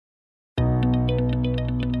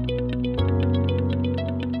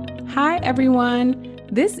Hi, everyone.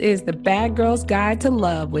 This is the Bad Girl's Guide to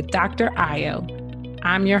Love with Dr. Ayo.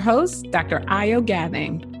 I'm your host, Dr. Ayo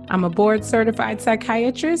Gathing. I'm a board-certified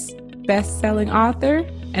psychiatrist, best-selling author,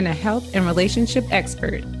 and a health and relationship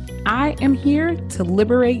expert. I am here to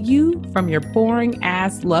liberate you from your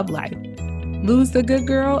boring-ass love life. Lose the good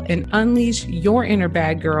girl and unleash your inner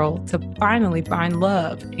bad girl to finally find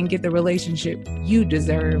love and get the relationship you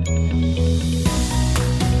deserve.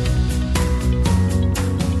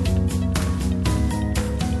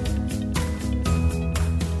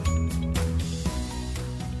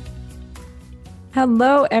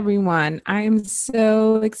 Hello, everyone. I am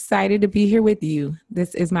so excited to be here with you.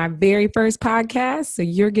 This is my very first podcast, so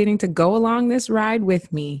you're getting to go along this ride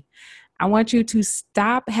with me. I want you to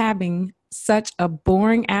stop having such a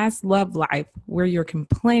boring ass love life where you're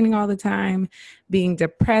complaining all the time, being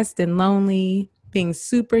depressed and lonely, being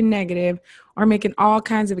super negative, or making all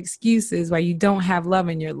kinds of excuses why you don't have love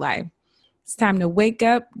in your life. It's time to wake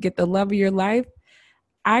up, get the love of your life.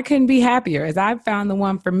 I couldn't be happier as I've found the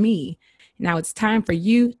one for me. Now it's time for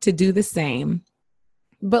you to do the same.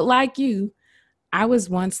 But like you, I was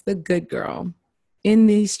once the good girl in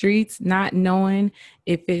these streets, not knowing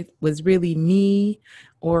if it was really me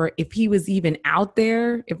or if he was even out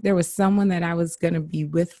there, if there was someone that I was going to be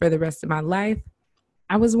with for the rest of my life.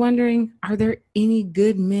 I was wondering, are there any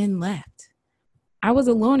good men left? I was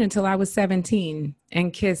alone until I was 17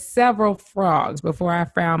 and kissed several frogs before I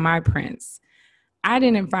found my prince. I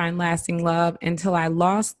didn't find lasting love until I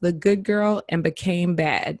lost the good girl and became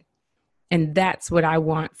bad. And that's what I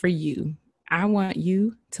want for you. I want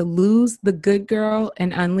you to lose the good girl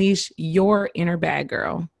and unleash your inner bad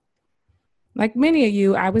girl. Like many of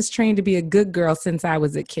you, I was trained to be a good girl since I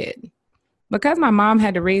was a kid. Because my mom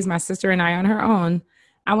had to raise my sister and I on her own,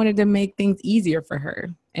 I wanted to make things easier for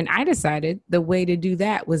her. And I decided the way to do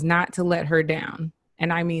that was not to let her down.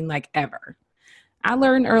 And I mean like ever. I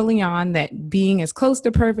learned early on that being as close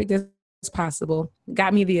to perfect as possible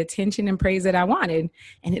got me the attention and praise that I wanted,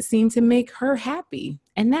 and it seemed to make her happy,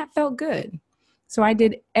 and that felt good. So I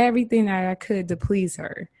did everything that I could to please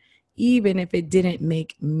her, even if it didn't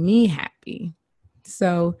make me happy.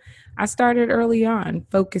 So I started early on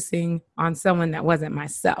focusing on someone that wasn't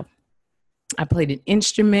myself. I played an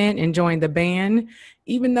instrument and joined the band,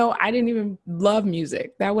 even though I didn't even love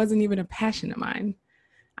music. That wasn't even a passion of mine.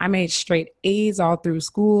 I made straight A's all through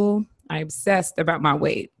school. I obsessed about my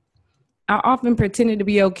weight. I often pretended to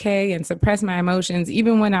be okay and suppressed my emotions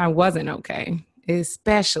even when I wasn't okay,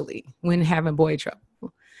 especially when having boy trouble.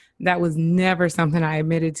 That was never something I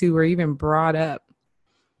admitted to or even brought up.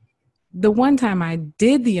 The one time I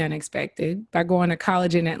did the unexpected by going to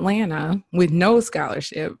college in Atlanta with no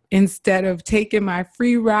scholarship, instead of taking my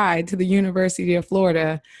free ride to the University of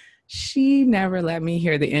Florida, she never let me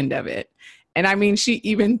hear the end of it. And I mean, she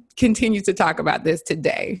even continues to talk about this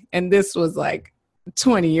today. And this was like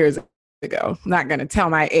 20 years ago. I'm not going to tell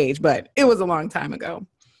my age, but it was a long time ago.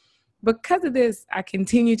 Because of this, I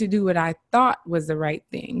continued to do what I thought was the right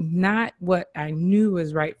thing, not what I knew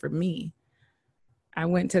was right for me. I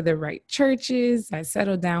went to the right churches. I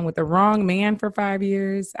settled down with the wrong man for 5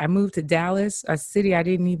 years. I moved to Dallas, a city I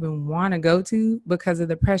didn't even want to go to because of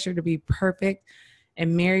the pressure to be perfect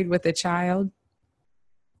and married with a child.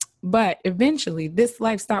 But eventually, this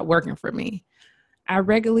life stopped working for me. I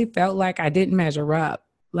regularly felt like I didn't measure up,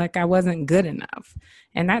 like I wasn't good enough.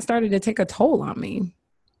 And that started to take a toll on me.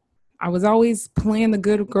 I was always playing the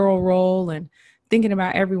good girl role and thinking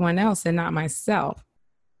about everyone else and not myself.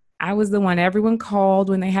 I was the one everyone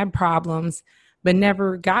called when they had problems, but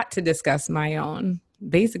never got to discuss my own.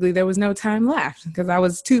 Basically, there was no time left because I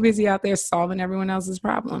was too busy out there solving everyone else's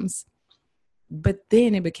problems. But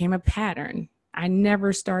then it became a pattern. I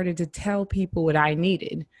never started to tell people what I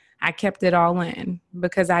needed. I kept it all in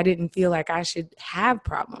because I didn't feel like I should have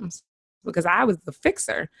problems because I was the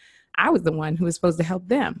fixer. I was the one who was supposed to help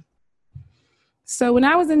them. So when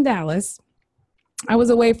I was in Dallas, I was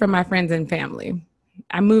away from my friends and family.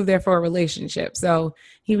 I moved there for a relationship. So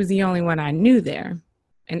he was the only one I knew there.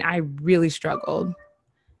 And I really struggled.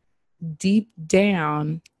 Deep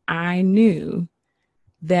down, I knew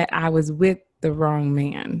that I was with the wrong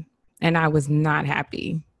man. And I was not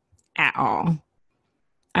happy at all.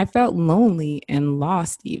 I felt lonely and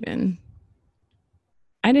lost even.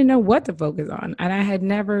 I didn't know what to focus on, and I had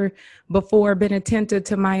never before been attentive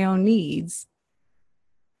to my own needs.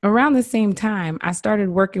 Around the same time, I started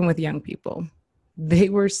working with young people. They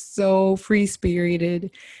were so free-spirited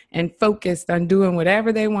and focused on doing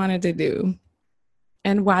whatever they wanted to do.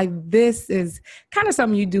 And while this is kind of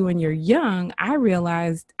something you do when you're young, I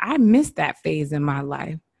realized I missed that phase in my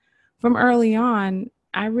life. From early on,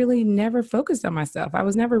 I really never focused on myself. I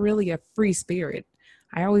was never really a free spirit.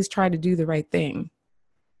 I always tried to do the right thing.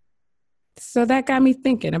 So that got me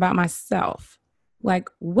thinking about myself. Like,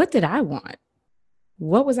 what did I want?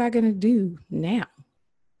 What was I going to do now?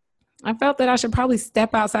 I felt that I should probably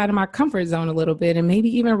step outside of my comfort zone a little bit and maybe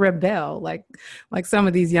even rebel like some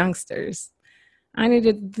of these youngsters. I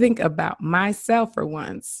needed to think about myself for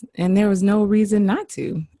once, and there was no reason not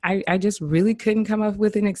to. I just really couldn't come up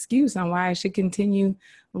with an excuse on why I should continue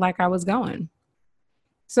like I was going.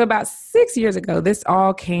 So about 6 years ago, this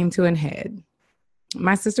all came to an head.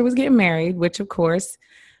 My sister was getting married, which of course,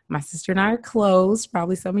 my sister and I are close.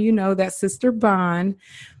 Probably some of you know that sister bond.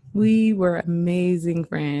 We were amazing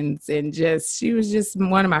friends and she was just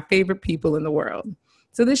one of my favorite people in the world.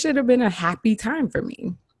 So this should have been a happy time for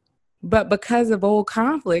me. But because of old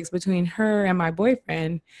conflicts between her and my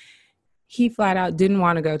boyfriend, he flat out didn't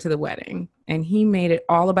want to go to the wedding. And he made it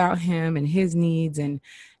all about him and his needs and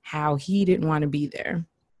how he didn't want to be there.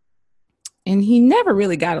 And he never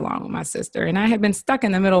really got along with my sister. And I had been stuck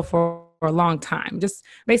in the middle for a long time, just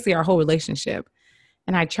basically our whole relationship.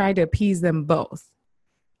 And I tried to appease them both.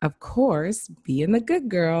 Of course, being the good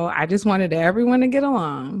girl, I just wanted everyone to get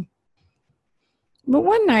along. But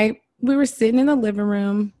one night, we were sitting in the living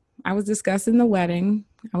room. I was discussing the wedding.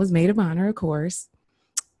 I was maid of honor, of course.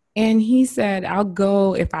 And he said, I'll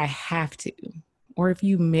go if I have to, or if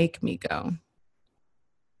you make me go.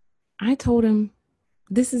 I told him,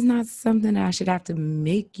 this is not something I should have to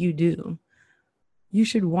make you do. You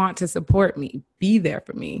should want to support me, be there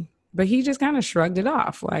for me. But he just kind of shrugged it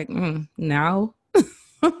off like, no.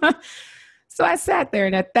 So I sat there,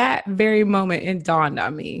 and at that very moment, it dawned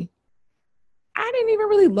on me. I didn't even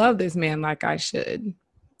really love this man like I should.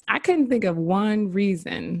 I couldn't think of one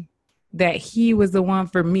reason that he was the one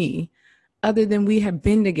for me, other than we had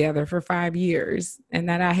been together for 5 years and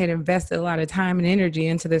that I had invested a lot of time and energy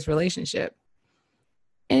into this relationship.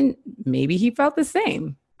 And maybe he felt the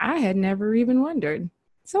same. I had never even wondered.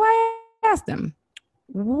 So I asked him,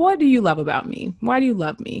 what do you love about me? Why do you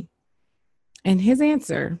love me? And his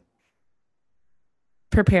answer,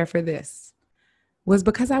 prepare for this, was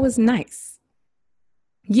because I was nice.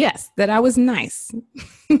 Yes, that I was nice.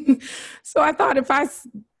 So I thought, if I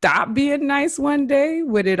stop being nice one day,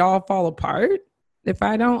 would it all fall apart? If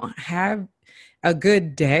I don't have a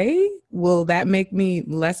good day, will that make me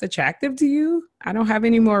less attractive to you? I don't have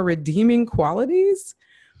any more redeeming qualities?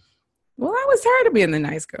 Well, I was tired of being the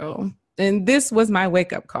nice girl. And this was my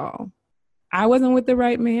wake-up call. I wasn't with the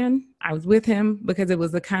right man. I was with him because it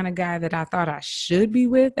was the kind of guy that I thought I should be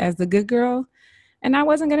with as the good girl. And I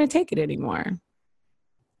wasn't going to take it anymore.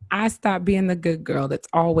 I stopped being the good girl that's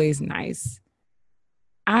always nice.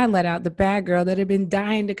 I let out the bad girl that had been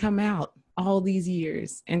dying to come out all these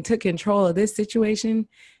years and took control of this situation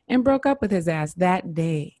and broke up with his ass that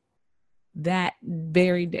day, that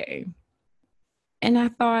very day. And I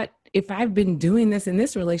thought, if I've been doing this in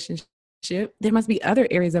this relationship, there must be other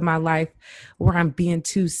areas of my life where I'm being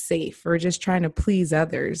too safe or just trying to please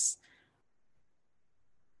others.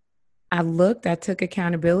 I took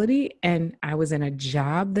accountability, and I was in a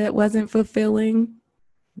job that wasn't fulfilling.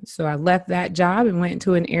 So I left that job and went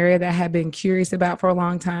into an area that I had been curious about for a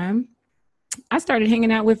long time. I started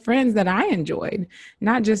hanging out with friends that I enjoyed,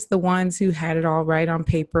 not just the ones who had it all right on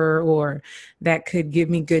paper or that could give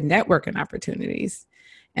me good networking opportunities.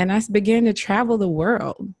 And I began to travel the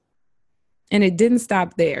world. And it didn't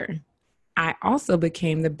stop there. I also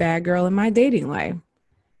became the bad girl in my dating life.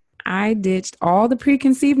 I ditched all the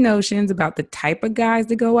preconceived notions about the type of guys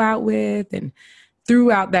to go out with and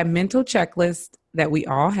threw out that mental checklist that we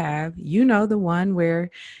all have. You know, the one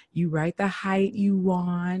where you write the height you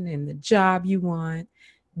want and the job you want.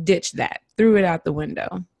 Ditched that, threw it out the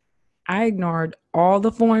window. I ignored all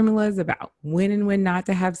the formulas about when and when not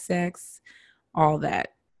to have sex, all that.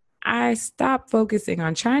 I stopped focusing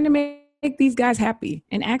on trying to make these guys happy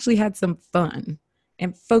and actually had some fun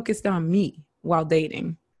and focused on me while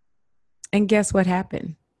dating. And guess what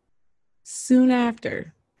happened? Soon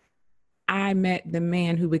after, I met the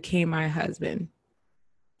man who became my husband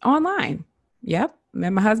online. Yep,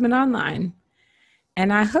 met my husband online.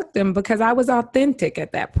 And I hooked him because I was authentic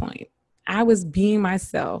at that point. I was being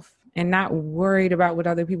myself and not worried about what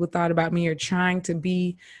other people thought about me or trying to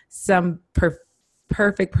be some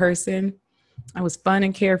perfect person. I was fun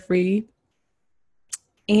and carefree.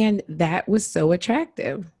 And that was so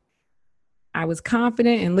attractive. I was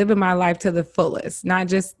confident and living my life to the fullest, not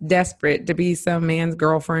just desperate to be some man's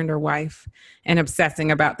girlfriend or wife and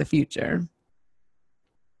obsessing about the future.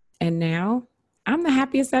 And now I'm the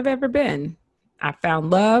happiest I've ever been. I found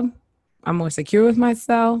love. I'm more secure with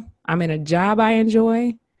myself. I'm in a job I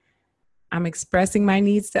enjoy. I'm expressing my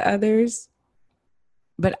needs to others,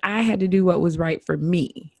 but I had to do what was right for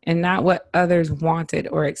me and not what others wanted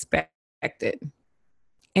or expected.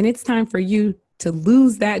 And it's time for you to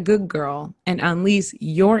lose that good girl and unleash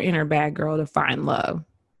your inner bad girl to find love.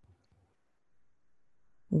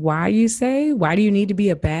 Why, you say? Why do you need to be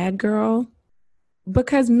a bad girl?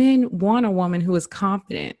 Because men want a woman who is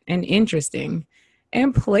confident and interesting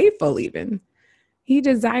and playful, even. He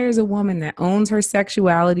desires a woman that owns her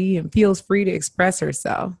sexuality and feels free to express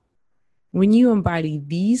herself. When you embody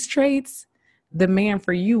these traits, the man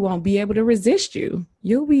for you won't be able to resist you.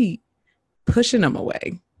 You'll be pushing him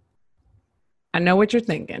away. I know what you're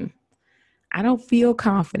thinking. I don't feel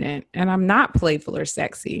confident and I'm not playful or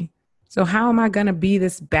sexy. So how am I going to be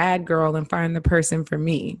this bad girl and find the person for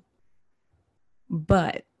me?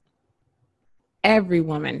 But every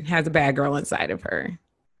woman has a bad girl inside of her.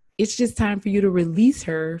 It's just time for you to release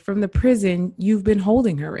her from the prison you've been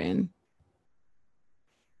holding her in.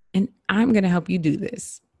 And I'm going to help you do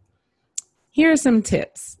this. Here are some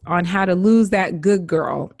tips on how to lose that good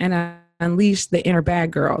girl and unleash the inner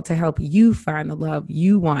bad girl to help you find the love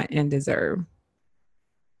you want and deserve.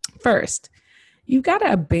 First, you've got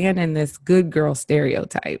to abandon this good girl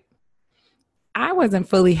stereotype. I wasn't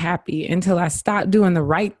fully happy until I stopped doing the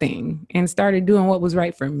right thing and started doing what was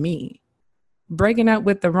right for me. Breaking up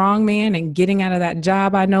with the wrong man and getting out of that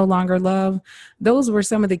job I no longer love, those were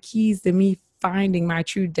some of the keys to me finding my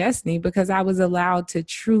true destiny, because I was allowed to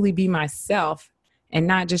truly be myself and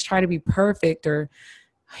not just try to be perfect or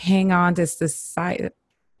hang on to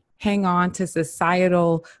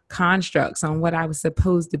societal constructs on what I was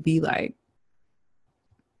supposed to be like.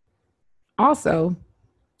 Also,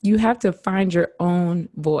 you have to find your own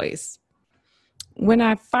voice. When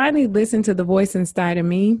I finally listened to the voice inside of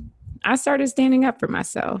me, I started standing up for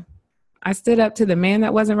myself. I stood up to the man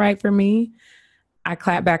that wasn't right for me. I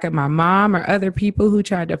clapped back at my mom or other people who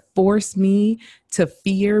tried to force me to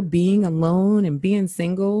fear being alone and being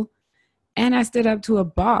single. And I stood up to a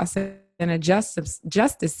boss and a justice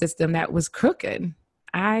system that was crooked.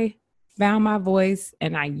 I found my voice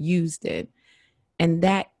and I used it. And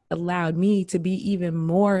that allowed me to be even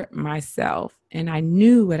more myself. And I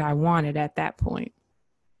knew what I wanted at that point.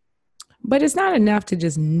 But it's not enough to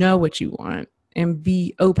just know what you want and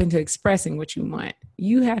be open to expressing what you want.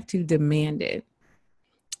 You have to demand it.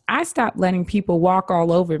 I stopped letting people walk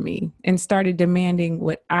all over me and started demanding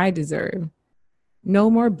what I deserve. No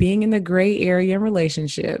more being in the gray area in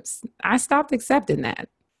relationships. I stopped accepting that.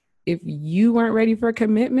 If you weren't ready for a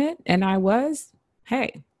commitment and I was,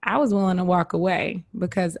 hey, I was willing to walk away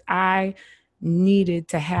because I needed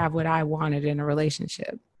to have what I wanted in a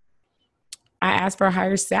relationship. I asked for a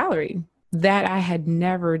higher salary that I had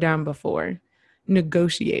never done before.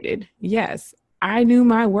 Negotiated. Yes, I knew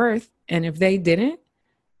my worth. And if they didn't,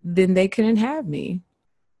 then they couldn't have me.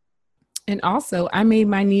 And also, I made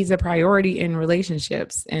my needs a priority in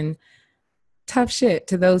relationships, and tough shit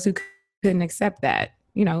to those who couldn't accept that.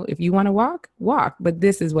 You know, if you want to walk, walk, but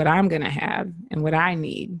this is what I'm going to have and what I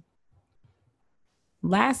need.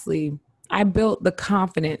 Lastly, I built the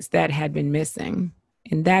confidence that had been missing,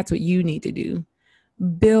 and that's what you need to do.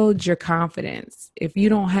 Build your confidence. If you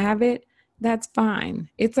don't have it, that's fine.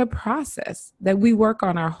 It's a process that we work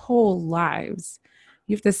on our whole lives.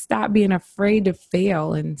 You have to stop being afraid to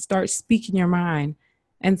fail and start speaking your mind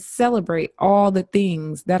and celebrate all the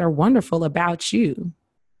things that are wonderful about you.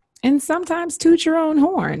 And sometimes toot your own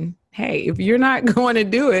horn. Hey, if you're not going to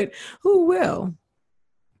do it, who will?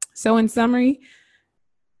 So in summary,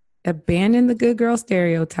 abandon the good girl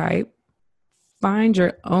stereotype, find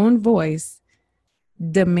your own voice,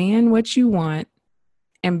 demand what you want,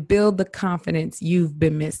 and build the confidence you've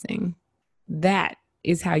been missing. That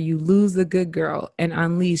is how you lose the good girl and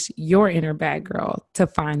unleash your inner bad girl to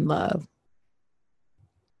find love.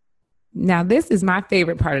 Now, this is my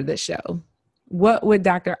favorite part of the show. What would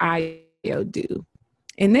Dr. Ayo do?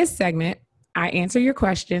 In this segment, I answer your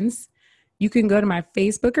questions. You can go to my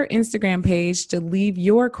Facebook or Instagram page to leave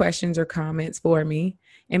your questions or comments for me,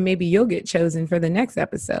 and maybe you'll get chosen for the next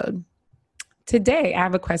episode. Today, I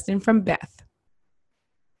have a question from Beth.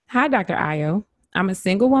 Hi, Dr. Ayo. I'm a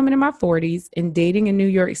single woman in my 40s and dating in New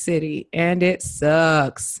York City, and it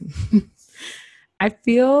sucks. I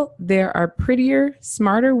feel there are prettier,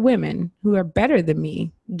 smarter women who are better than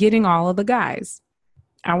me getting all of the guys.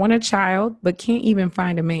 I want a child, but can't even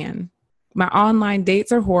find a man. My online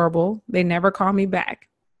dates are horrible. They never call me back.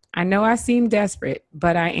 I know I seem desperate,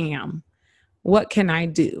 but I am. What can I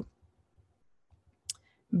do?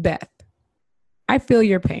 Beth, I feel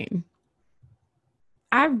your pain.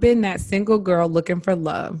 I've been that single girl looking for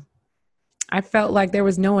love. I felt like there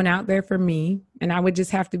was no one out there for me, and I would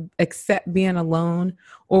just have to accept being alone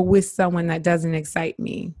or with someone that doesn't excite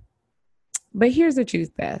me. But here's the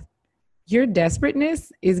truth, Beth. Your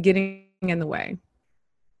desperateness is getting in the way.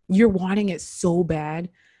 You're wanting it so bad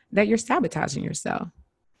that you're sabotaging yourself.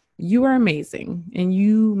 You are amazing, and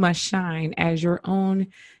you must shine as your own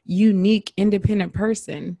unique, independent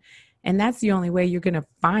person. And that's the only way you're going to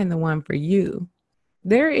find the one for you.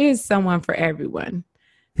 There is someone for everyone.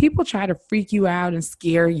 People try to freak you out and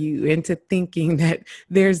scare you into thinking that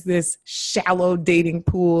there's this shallow dating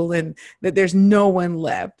pool and that there's no one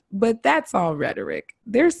left. But that's all rhetoric.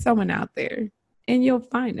 There's someone out there, and you'll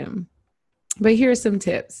find them. But here's some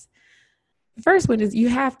tips. The first one is you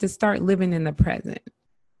have to start living in the present.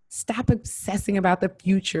 Stop obsessing about the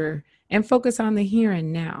future and focus on the here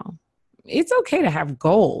and now. It's okay to have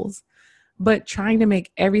goals, but trying to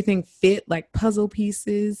make everything fit like puzzle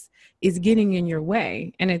pieces is getting in your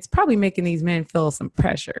way, and it's probably making these men feel some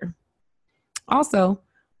pressure. Also,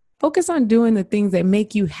 focus on doing the things that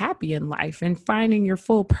make you happy in life and finding your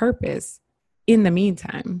full purpose in the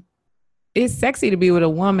meantime. It's sexy to be with a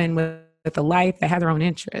woman with a life that has her own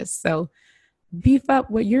interests, so beef up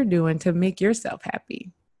what you're doing to make yourself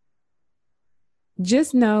happy.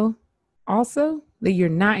 Just know also that you're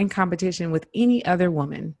not in competition with any other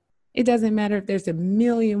woman. It doesn't matter if there's a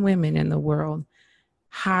million women in the world,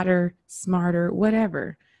 hotter, smarter,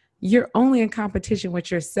 whatever. You're only in competition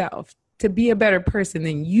with yourself to be a better person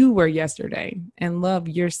than you were yesterday and love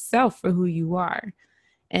yourself for who you are.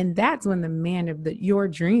 And that's when the man of your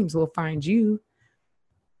dreams will find you.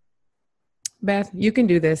 Beth, you can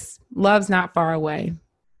do this. Love's not far away.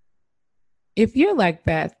 If you're like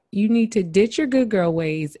Beth, you need to ditch your good girl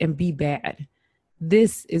ways and be bad.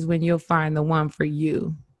 This is when you'll find the one for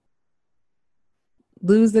you.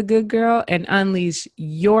 Lose the good girl and unleash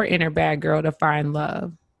your inner bad girl to find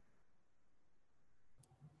love.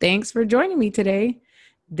 Thanks for joining me today.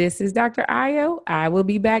 This is Dr. Ayo. I will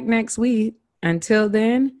be back next week. Until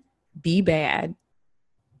then, be bad.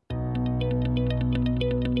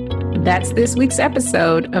 That's this week's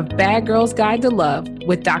episode of Bad Girl's Guide to Love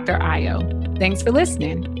with Dr. Ayo. Thanks for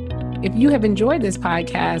listening. If you have enjoyed this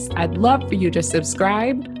podcast, I'd love for you to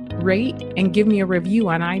subscribe, rate, and give me a review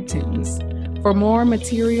on iTunes. For more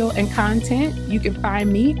material and content, you can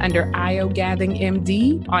find me under Ayo Gathing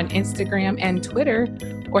MD on Instagram and Twitter,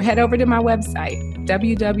 or head over to my website,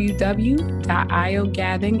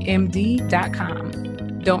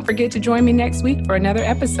 www.ayogathingmd.com. Don't forget to join me next week for another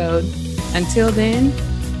episode. Until then,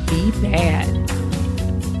 be bad.